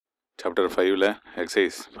Chapter 5ல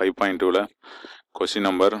exercise 5.2ல question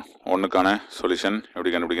number 1க்கான solution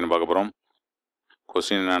எப்படி கண்டுபிடிக்கணும்னு பார்க்க போகிறோம்.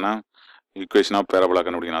 கொஸ்டின் என்னன்னா ஈக்குவேஷன் ஆஃப் பேரபோலா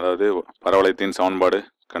கண்டுபிடிக்கணும், அதாவது பரவளையத்தின் சமன்பாடு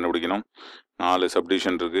கண்டுபிடிக்கணும். 4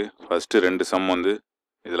 சப்டிவிஷன் இருக்குது. ஃபஸ்ட்டு 2 சம் வந்து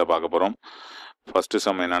இதில் பார்க்க போகிறோம். ஃபஸ்ட்டு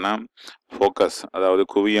சம் என்னென்னா ஃபோக்கஸ், அதாவது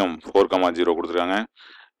குவியம் 4,0 கொடுத்துருக்காங்க.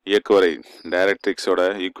 இயக்குவரை டைரக்ட்ரிக்ஸோட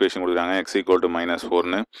ஈக்குவேஷன் கொடுத்துருக்காங்க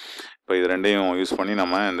x=-4ன்னு. இப்போ இது ரெண்டையும் யூஸ் பண்ணி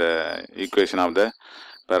நம்ம இந்த ஈக்குவேஷன் ஆஃப் த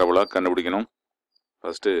பேரபோலா கண்டுபிடிக்கணும்.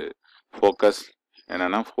 ஃபஸ்ட்டு ஃபோக்கஸ்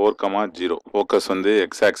என்னென்னா 4,0. ஃபோக்கஸ் வந்து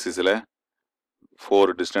எக்ஸ் ஆக்சிஸில்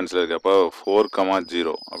 4 டிஸ்டன்ஸில் இருக்குது. அப்போ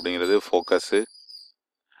 4,0 அப்படிங்கிறது ஃபோக்கஸ்ஸு.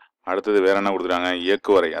 அடுத்தது வேறு என்ன கொடுத்துருக்காங்க,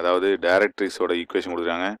 இயக்குவரை, அதாவது டைரக்ட்ரிக்ஸோட ஈக்குவேஷன்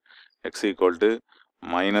கொடுத்துருக்காங்க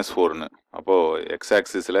x=-4ன்னு. அப்போது எக்ஸ்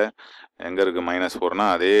ஆக்சிஸில் எங்கே இருக்குது -4னா,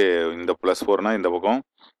 அதே இந்த +4னா இந்த பக்கம்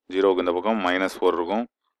 0க்கு இந்த பக்கம் -4 இருக்கும்.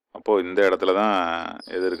 அப்போது இந்த இடத்துல தான்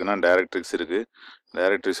எது இருக்குன்னா டைரக்ட்ரிக்ஸ் இருக்குது.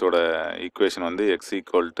 டைரக்ட்ரிக்ஸோட ஈக்குவேஷன் வந்து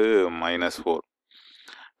x=-4.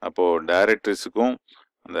 அப்போது டைரக்ட்ரிக்ஸுக்கும்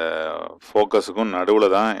அந்த ஃபோக்கஸுக்கும்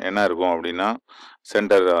நடுவில் தான் என்ன இருக்கும் அப்படின்னா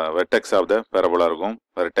centre vertex of the parabola இருக்கும்.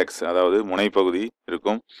 வெர்டெக்ஸ் அதாவது முனைப்பகுதி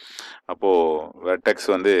இருக்கும். அப்போது வெர்டெக்ஸ்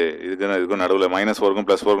வந்து இதுக்கும் நடுவில் -4க்கும்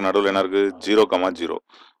 +4க்கும் நடுவில் என்ன இருக்குது 0,0.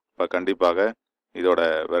 இப்போ கண்டிப்பாக இதோட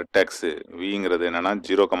வெர்டெக்ஸ் விங்கிறது என்னென்னா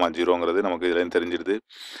 0,0ங்கிறது நமக்கு இதுலேருந்து தெரிஞ்சிடுது.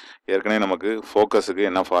 ஏற்கனவே நமக்கு ஃபோக்கஸுக்கு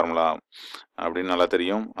என்ன ஃபார்முலா அப்படின்னு நல்லா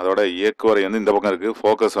தெரியும். அதோட இயக்குவரை வந்து இந்த பக்கம் இருக்குது,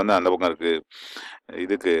 ஃபோக்கஸ் வந்து அந்த பக்கம் இருக்குது.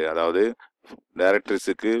 இதுக்கு அதாவது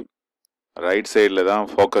டைரக்ட்ரிக்ஸுக்கு ரைட் சைடில் தான்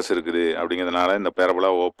ஃபோக்கஸ் இருக்குது. அப்படிங்கிறதுனால இந்த பேரபோலா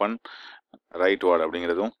ஓப்பன் ரைட் வார்டு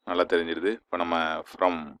அப்படிங்கிறதும் நல்லா தெரிஞ்சிடுது. இப்போ நம்ம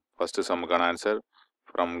from first சம்முக்கான answer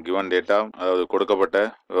from given data, அதாவது கொடுக்கப்பட்ட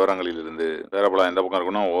விவரங்களிலிருந்து பேரபோலா எந்த பக்கம்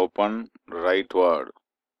இருக்குன்னா ஓப்பன் ரைட் வார்டு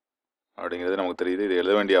அப்படிங்கிறது நமக்கு தெரியுது. இது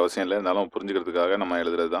எழுத வேண்டிய அவசியம் இல்லை, இருந்தாலும் புரிஞ்சுக்கிறதுக்காக நம்ம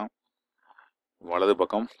எழுதுறது தான். வலது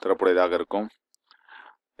பக்கம் திறப்புடையதாக இருக்கும்.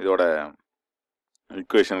 இதோட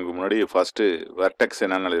ஈக்குவேஷனுக்கு முன்னாடி ஃபஸ்ட்டு வெர்டெக்ஸ்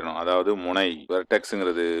என்னன்னு எழுதணும், அதாவது முனை.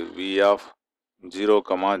 வெர்டெக்ஸுங்கிறது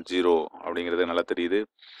v(0,0) அப்படிங்கிறது நல்லா தெரியுது.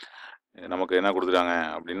 நமக்கு என்ன கொடுத்துருக்காங்க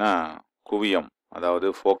அப்படின்னா குவியம், அதாவது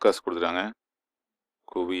ஃபோக்கஸ் கொடுத்துருக்காங்க.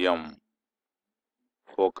 குவியம்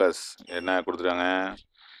ஃபோக்கஸ் என்ன கொடுத்துருக்காங்க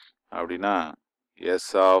அப்படின்னா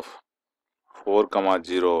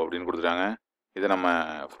S(4,0) அப்படின்னு கொடுத்துருக்காங்க. இதை நம்ம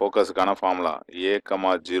ஃபோக்கஸுக்கான ஃபார்முலா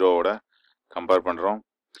a,0வோட கம்பேர் பண்ணுறோம்.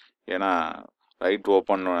 ஏன்னா ரைட்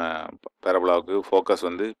ஓப்பன் பேரபோலாவுக்கு ஃபோக்கஸ்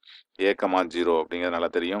வந்து a,0 அப்படிங்கிறது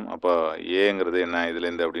நல்லா தெரியும். அப்போ ஏங்கிறது என்ன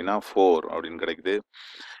இதுலேருந்து அப்படின்னா 4 அப்படின்னு கிடைக்குது.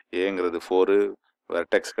 ஏங்கிறது 4,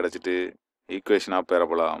 வெர்டெக்ஸ் கிடச்சிட்டு ஈக்குவேஷன் ஆஃப்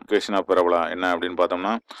பேரபோலா என்ன அப்படின்னு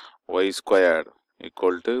பார்த்தோம்னா y²=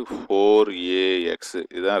 4ax.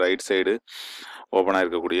 இதுதான் ரைட் சைடு ஓப்பனாக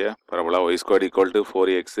இருக்கக்கூடிய பேரபோலா. y² =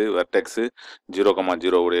 4ax, வெர்டெக்ஸு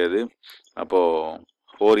 0,0 உடையது. அப்போது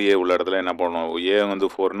 4a உள்ள இடத்துல என்ன பண்ணணும், ஏ வந்து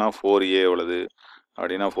 4னா 4a உள்ளது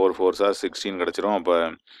அப்படின்னா 4 4s 16 கிடச்சிரும். அப்போ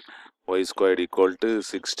y² =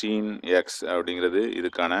 16x அப்படிங்கிறது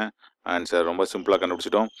இதுக்கான ஆன்சர். ரொம்ப சிம்பிளாக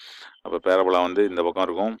கண்டுபிடிச்சிட்டோம். அப்போ பேரபோலா வந்து இந்த பக்கம்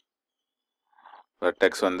இருக்கும்,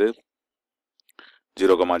 வெர்டெக்ஸ் வந்து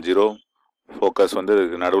 0,0, ஃபோக்கஸ் வந்து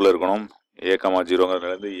நடுவில் இருக்கணும்.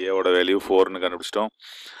 a,0ங்கிறதுலேருந்து ஏவோட வேல்யூ 4ன்னு கண்டுபிடிச்சிட்டோம்.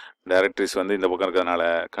 டைரக்ட்ரிக்ஸ் வந்து இந்த பக்கம் இருக்கிறதுனால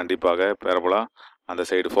கண்டிப்பாக பேரபோலா அந்த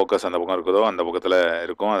சைடு ஃபோக்கஸ் அந்த பக்கம் இருக்குதோ அந்த பக்கத்தில்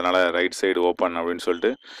இருக்கும். அதனால் ரைட் சைடு ஓப்பன் அப்படின்னு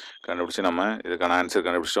சொல்லிட்டு கண்டுபிடிச்சி நம்ம இதுக்கான ஆன்சர்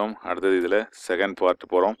கண்டுபிடிச்சிட்டோம். அடுத்தது இதில் செகண்ட் பார்ட்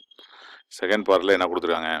போகிறோம். செகண்ட் பார்ட்டில் என்ன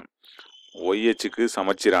கொடுத்துருக்காங்க, ஒய்ஹெச்சுக்கு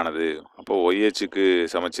சமச்சீரானது. அப்போ ஒய்ஹெச்சுக்கு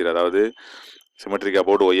சமச்சீர், அதாவது சிமெட்ரிக்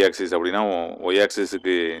அபவுட் ஒய் ஆக்சிஸ் அப்படின்னா ஒய்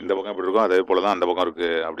ஆக்சிஸுக்கு இந்த பக்கம் எப்படி இருக்கும் அதே போல் தான் அந்த பக்கம்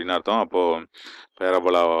இருக்குது அப்படின்னு அர்த்தம். அப்போது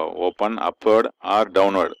parabola open upward R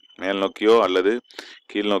downward, மேல் நோக்கியோ அல்லது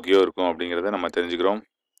கீழ் நோக்கியோ இருக்கும் அப்படிங்கிறத நம்ம தெரிஞ்சுக்கிறோம்.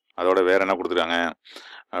 அதோட வேறு என்ன கொடுத்துருக்காங்க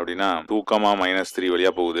அப்படின்னா 2,-3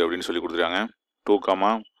 வழியாக போகுது அப்படின்னு சொல்லி கொடுத்துருக்காங்க.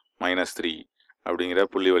 2,-3 அப்படிங்கிற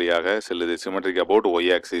புள்ளி வழியாக செல்லுது, சிமெட்ரிக் அபவுட் ஒய்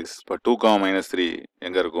ஆக்சிஸ். இப்போ 2,-3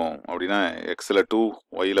 எங்கே இருக்கும் அப்படின்னா எக்ஸில் 2,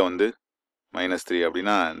 ஒயில் வந்து -3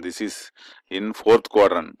 அப்படின்னா திஸ் இஸ் இன் ஃபோர்த்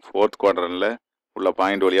குவாட்ரனில் உள்ள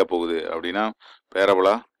பாயிண்ட் வழியாக போகுது. அப்படின்னா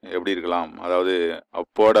பேரபோலா எப்படி இருக்கலாம், அதாவது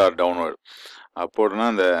அப்வர்ட் ஆர் டவுன்வர்டு. அப்வர்டுனா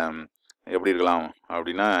அந்த எப்படி இருக்கலாம்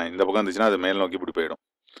அப்படின்னா இந்த பக்கம் இருந்துச்சுன்னா அது மேல் நோக்கி இப்படி போயிடும்.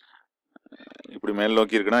 இப்படி மேல்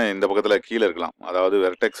நோக்கி இருக்குன்னா இந்த பக்கத்தில் கீழே இருக்கலாம், அதாவது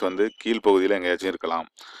வெர்டெக்ஸ் வந்து கீழ் பகுதியில் எங்கேயாச்சும் இருக்கலாம்.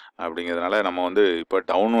 அப்படிங்கிறதுனால நம்ம வந்து இப்போ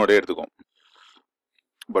டவுன்வர்டே எடுத்துக்கோம்.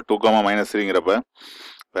 இப்போ 2,-3ங்கிறப்ப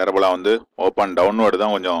பேரபோலா வந்து ஓப்பன் டவுன்வர்டு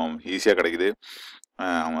தான் கொஞ்சம் ஈஸியாக கிடைக்குது.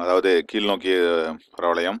 அதாவது கீழ் நோக்கிய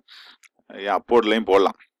பரவளையம் அப்போர்ட்லையும்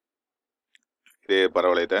போடலாம். இதே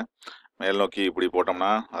பரவளையத்தை மேல் நோக்கி இப்படி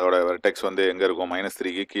போட்டோம்னா அதோட வெர்டெக்ஸ் வந்து எங்கே இருக்கும்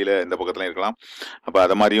 -3க்கு கீழே இந்த பக்கத்துலையும் இருக்கலாம். அப்போ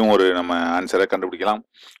அதை மாதிரியும் ஒரு நம்ம ஆன்சரை கண்டுபிடிக்கலாம்.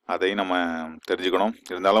 அதையும் நம்ம தெரிஞ்சுக்கணும்.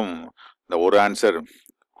 இருந்தாலும் இந்த ஒரு ஆன்சர்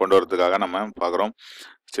கொண்டு வரதுக்காக நம்ம பார்க்குறோம்.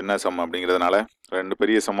 சின்ன சம் அப்படிங்கிறதுனால 2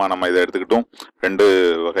 பெரிய சம்மாக நம்ம இதை எடுத்துக்கிட்டும் 2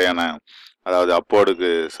 வகையான அதாவது அப்போர்டுக்கு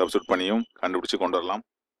சப்ஸ்டியூட் பண்ணியும் கண்டுபிடிச்சி கொண்டு வரலாம்.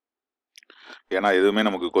 ஏன்னா எதுவுமே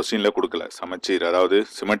நமக்கு கொஸ்டினில் கொடுக்கல, சமச்சீர் அதாவது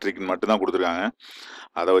சிமெட்ரிக்னு மட்டும்தான் கொடுத்துருக்காங்க.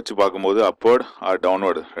 அதை வச்சு பார்க்கும்போது அப்போர்டு ஆர்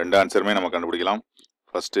டவுன்வர்டு 2 ஆன்சருமே நம்ம கண்டுபிடிக்கலாம்.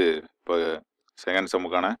 ஃபஸ்ட்டு இப்போ செகண்ட்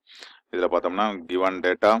சம்முக்கான இதில் பார்த்தோம்னா கிவன்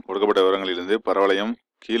டேட்டா கொடுக்கப்பட்ட விவரங்களிலிருந்து பரவளையம்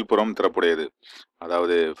கீழ்ப்புறம் திறப்புடையது.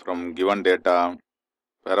 அதாவது from given data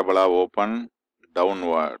parabola open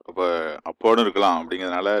downward. அப்போ அப்போர்டும் இருக்கலாம்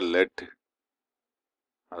அப்படிங்கிறதுனால லெட்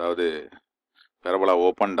அதாவது பேரபலா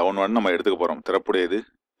ஓப்பன் டவுன்வர்ட்னு நம்ம எடுத்துக்க போகிறோம். திறப்புடையது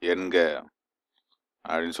என்க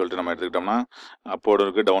அப்படின்னு சொல்லிட்டு நம்ம எடுத்துக்கிட்டோம்னா அப்போர்டு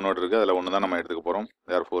இருக்குது டவுன்வர்டு இருக்குது, அதில் ஒன்று தான் நம்ம எடுத்துக்க போகிறோம்.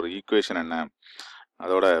 தேர்ஃபோர் ஈக்குவேஷன் என்ன,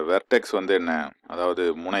 அதோட வெர்டெக்ஸ் வந்து என்ன, அதாவது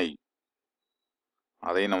முனை,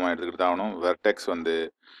 அதையும் நம்ம எடுத்துக்கிட்டு தான் ஆகணும். வெர்டெக்ஸ் வந்து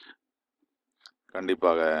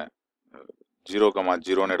கண்டிப்பாக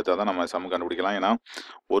 0,0ன்னு எடுத்தால் தான் நம்ம சம் கண்டுபிடிக்கலாம். ஏன்னா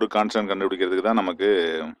ஒரு கான்ஸ்டன்ட் கண்டுபிடிக்கிறதுக்கு தான் நமக்கு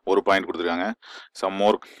ஒரு பாயிண்ட் கொடுத்துருக்காங்க. சம்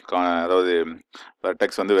மோர் அதாவது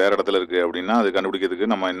வெர்டெக்ஸ் வந்து வேறு இடத்துல இருக்குது அப்படின்னா அது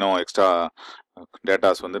கண்டுபிடிக்கிறதுக்கு நம்ம இன்னும் எக்ஸ்ட்ரா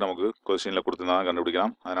டேட்டாஸ் வந்து நமக்கு கொஸ்டினில் கொடுத்துருந்தா தான்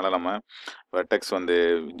கண்டுபிடிக்கலாம். அதனால் நம்ம வெர்டெக்ஸ் வந்து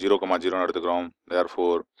 0,0ன்னு எடுத்துக்கிறோம்.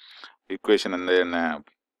 தேர்ஃபோர் ஈக்குவேஷன் வந்து என்ன,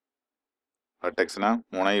 வெர்டெக்ஸ்னால்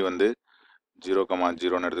முனை வந்து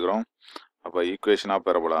 0,0ன்னு எடுத்துக்கிறோம். அப்போ ஈக்குவேஷனாக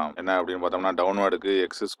பெறப்படலாம் என்ன அப்படின்னு பார்த்தோம்னா டவுன்வர்டுக்கு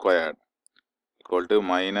x² =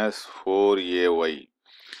 -4ay.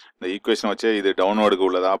 இந்த ஈக்குவேஷன் வச்சு இது டவுன்வர்டுக்கு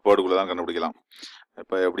உள்ளதா அப்போர்டுக்குள்ள தான் கண்டுபிடிக்கலாம்.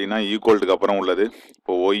 இப்போ எப்படின்னா ஈக்குவல்ட்டுக்கு அப்புறம் உள்ளது.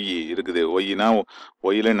 இப்போ ஒய் இருக்குது, ஒய்னா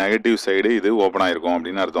ஒய்யில் நெகட்டிவ் சைடு இது ஓப்பன் ஆகிருக்கும்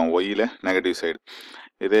அப்படின்னு அர்த்தம். ஒய்யில் நெகட்டிவ் சைடு.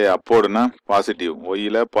 இதே அப்போர்டுனா பாசிட்டிவ்,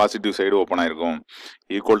 ஒய்யில் பாசிட்டிவ் சைடு ஓப்பன் ஆகிருக்கும்.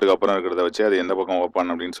 ஈக்குவல்ட்டுக்கு அப்புறம் இருக்கிறத வச்சு அது எந்த பக்கம்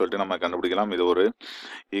ஓப்பன் அப்படின்னு சொல்லிட்டு நம்ம கண்டுபிடிக்கலாம். இது ஒரு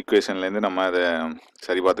ஈக்குவேஷன்லேருந்து நம்ம அதை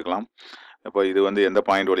சரி பார்த்துக்கலாம். இப்போ இது வந்து எந்த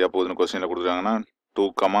பாயிண்ட் வழியாக போகுதுன்னு கொஸ்டினில் கொடுத்துருக்காங்கன்னா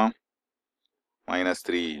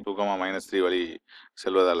 2,-3 வழி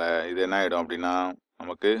செல்வதால் இது என்ன ஆகிடும் அப்படின்னா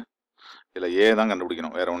நமக்கு இதில் ஏ தான்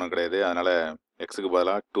கண்டுபிடிக்கணும், வேறு ஒன்றும் கிடையாது. அதனால் எக்ஸுக்கு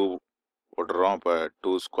பதிலாக 2 போட்டுடுறோம். இப்போ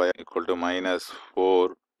 2²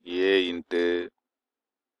 -4a இன்ட்டு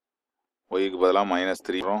ஒய்க்கு பதிலாக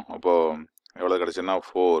 -3 வரும். அப்போது எவ்வளோ கிடச்சுன்னா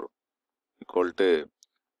 4 =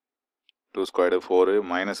 2² 4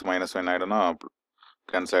 மைனஸ் என்ன ஆகிடும்னா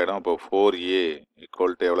கேன்சல் ஆகிடும். அப்போ 4a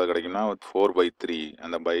 = எவ்வளோ கிடைக்கும்னா 4/3.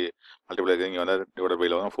 அந்த பை மல்டிப்ளை இங்கே வந்து டிவைட்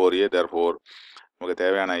பையில் வரும் 4a. தேர்ஃபோர் நமக்கு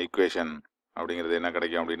தேவையான ஈக்குவேஷன் அப்படிங்கிறது என்ன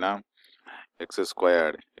கிடைக்கும் அப்படின்னா x² =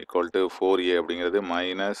 4a அப்படிங்கிறது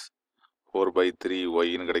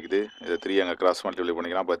 -4/3yன்னு கிடைக்குது. இதை 3 அங்கே கிராஸ் மல்டிப்ளை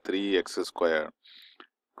பண்ணிக்கலாம். அப்போ 3x² =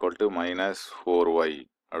 -4y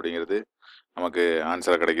அப்படிங்கிறது நமக்கு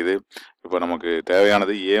ஆன்சராக கிடைக்குது. இப்போ நமக்கு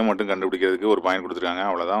தேவையானது ஏ மட்டும் கண்டுபிடிக்கிறதுக்கு ஒரு பாயிண்ட் கொடுத்துருக்காங்க,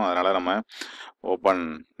 அவ்வளோதான். அதனால் நம்ம ஓப்பன்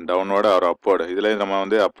டவுன்வர்டு ஆர் அப்போர்டு இதில் நம்ம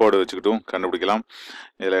வந்து அப்போர்டு வச்சுக்கிட்டும் கண்டுபிடிக்கலாம்.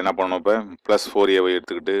 இதில் என்ன பண்ணணும், இப்போ +4a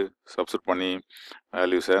எடுத்துக்கிட்டு சப்ஸ்டியூட் பண்ணி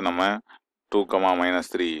வேல்யூஸை நம்ம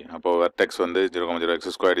 2,-3 அப்போது வெர்டெக்ஸ் வந்து 0,0 x²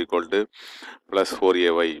 =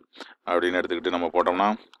 +4ay அப்படின்னு எடுத்துக்கிட்டு நம்ம போட்டோம்னா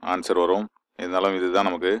ஆன்சர் வரும். இருந்தாலும் இதுதான்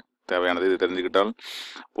நமக்கு தேவையானது, இது தெரிஞ்சுக்கிட்டால்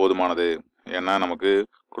போதுமானது. ஏன்னா நமக்கு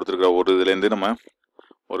கொடுத்துருக்குற ஒரு இதுலேருந்து நம்ம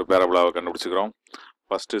ஒரு பேரபலாவை கண்டுபிடிச்சிக்கிறோம்.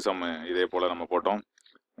 ஃபஸ்ட்டு சம்மு இதே போல் நம்ம போட்டோம்.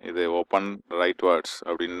 இது ஓப்பன் ரைட்வர்ட்ஸ்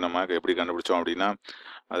அப்படின்னு நம்ம எப்படி கண்டுபிடிச்சோம் அப்படின்னா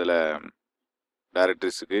அதில்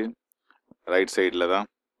டைரக்ட்ரிஸுக்கு ரைட் சைடில் தான்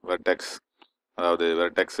வெர்டெக்ஸ், அதாவது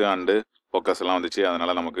வெர்டெக்ஸு அண்டு ஃபோக்கஸ் எல்லாம் வந்துச்சு.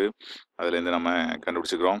 அதனால் நமக்கு அதுலேருந்து நம்ம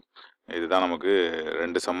கண்டுபிடிச்சிக்கிறோம். இதுதான் நமக்கு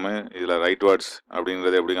 2 சம்மு. இதில் ரைட்வர்ட்ஸ்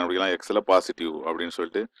அப்படிங்கிறது எப்படி கண்டுபிடிக்கலாம், எக்ஸில் பாசிட்டிவ் அப்படின்னு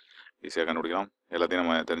சொல்லிட்டு ஈஸியாக கண்டுபிடிக்கலாம். எல்லாத்தையும்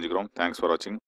நம்ம தெரிஞ்சுக்கிறோம். தேங்க்ஸ் ஃபார் வாட்சிங்.